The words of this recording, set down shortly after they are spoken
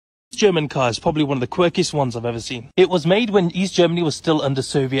German car is probably one of the quirkiest ones I've ever seen. It was made when East Germany was still under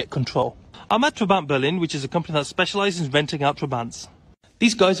Soviet control. I'm at Trabant Berlin, which is a company that specializes in renting out Trabants.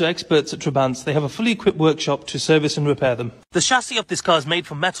 These guys are experts at Trabants. They have a fully equipped workshop to service and repair them. The chassis of this car is made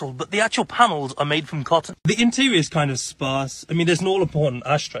from metal, but the actual panels are made from cotton. The interior is kind of sparse. I mean, there's an all-important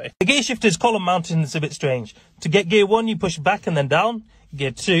ashtray. The gear shifter is column mounted and it's a bit strange. To get gear 1, you push back and then down.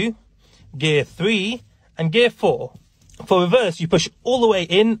 Gear 2, gear 3, and gear 4. For reverse, you push all the way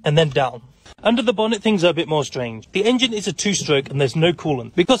in and then down. Under the bonnet, things are a bit more strange. The engine is a 2-stroke and there's no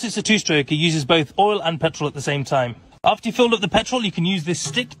coolant. Because it's a 2-stroke, it uses both oil and petrol at the same time. After you filled up the petrol, you can use this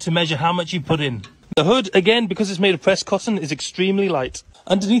stick to measure how much you put in. The hood, again, because it's made of pressed cotton, is extremely light.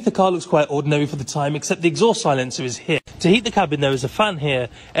 Underneath, the car looks quite ordinary for the time, except the exhaust silencer is here. To heat the cabin, there is a fan here.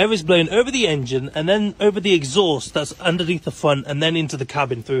 Air is blown over the engine and then over the exhaust that's underneath the front and then into the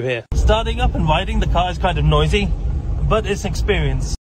cabin through here. Starting up and riding the car is kind of noisy, but it's an experience.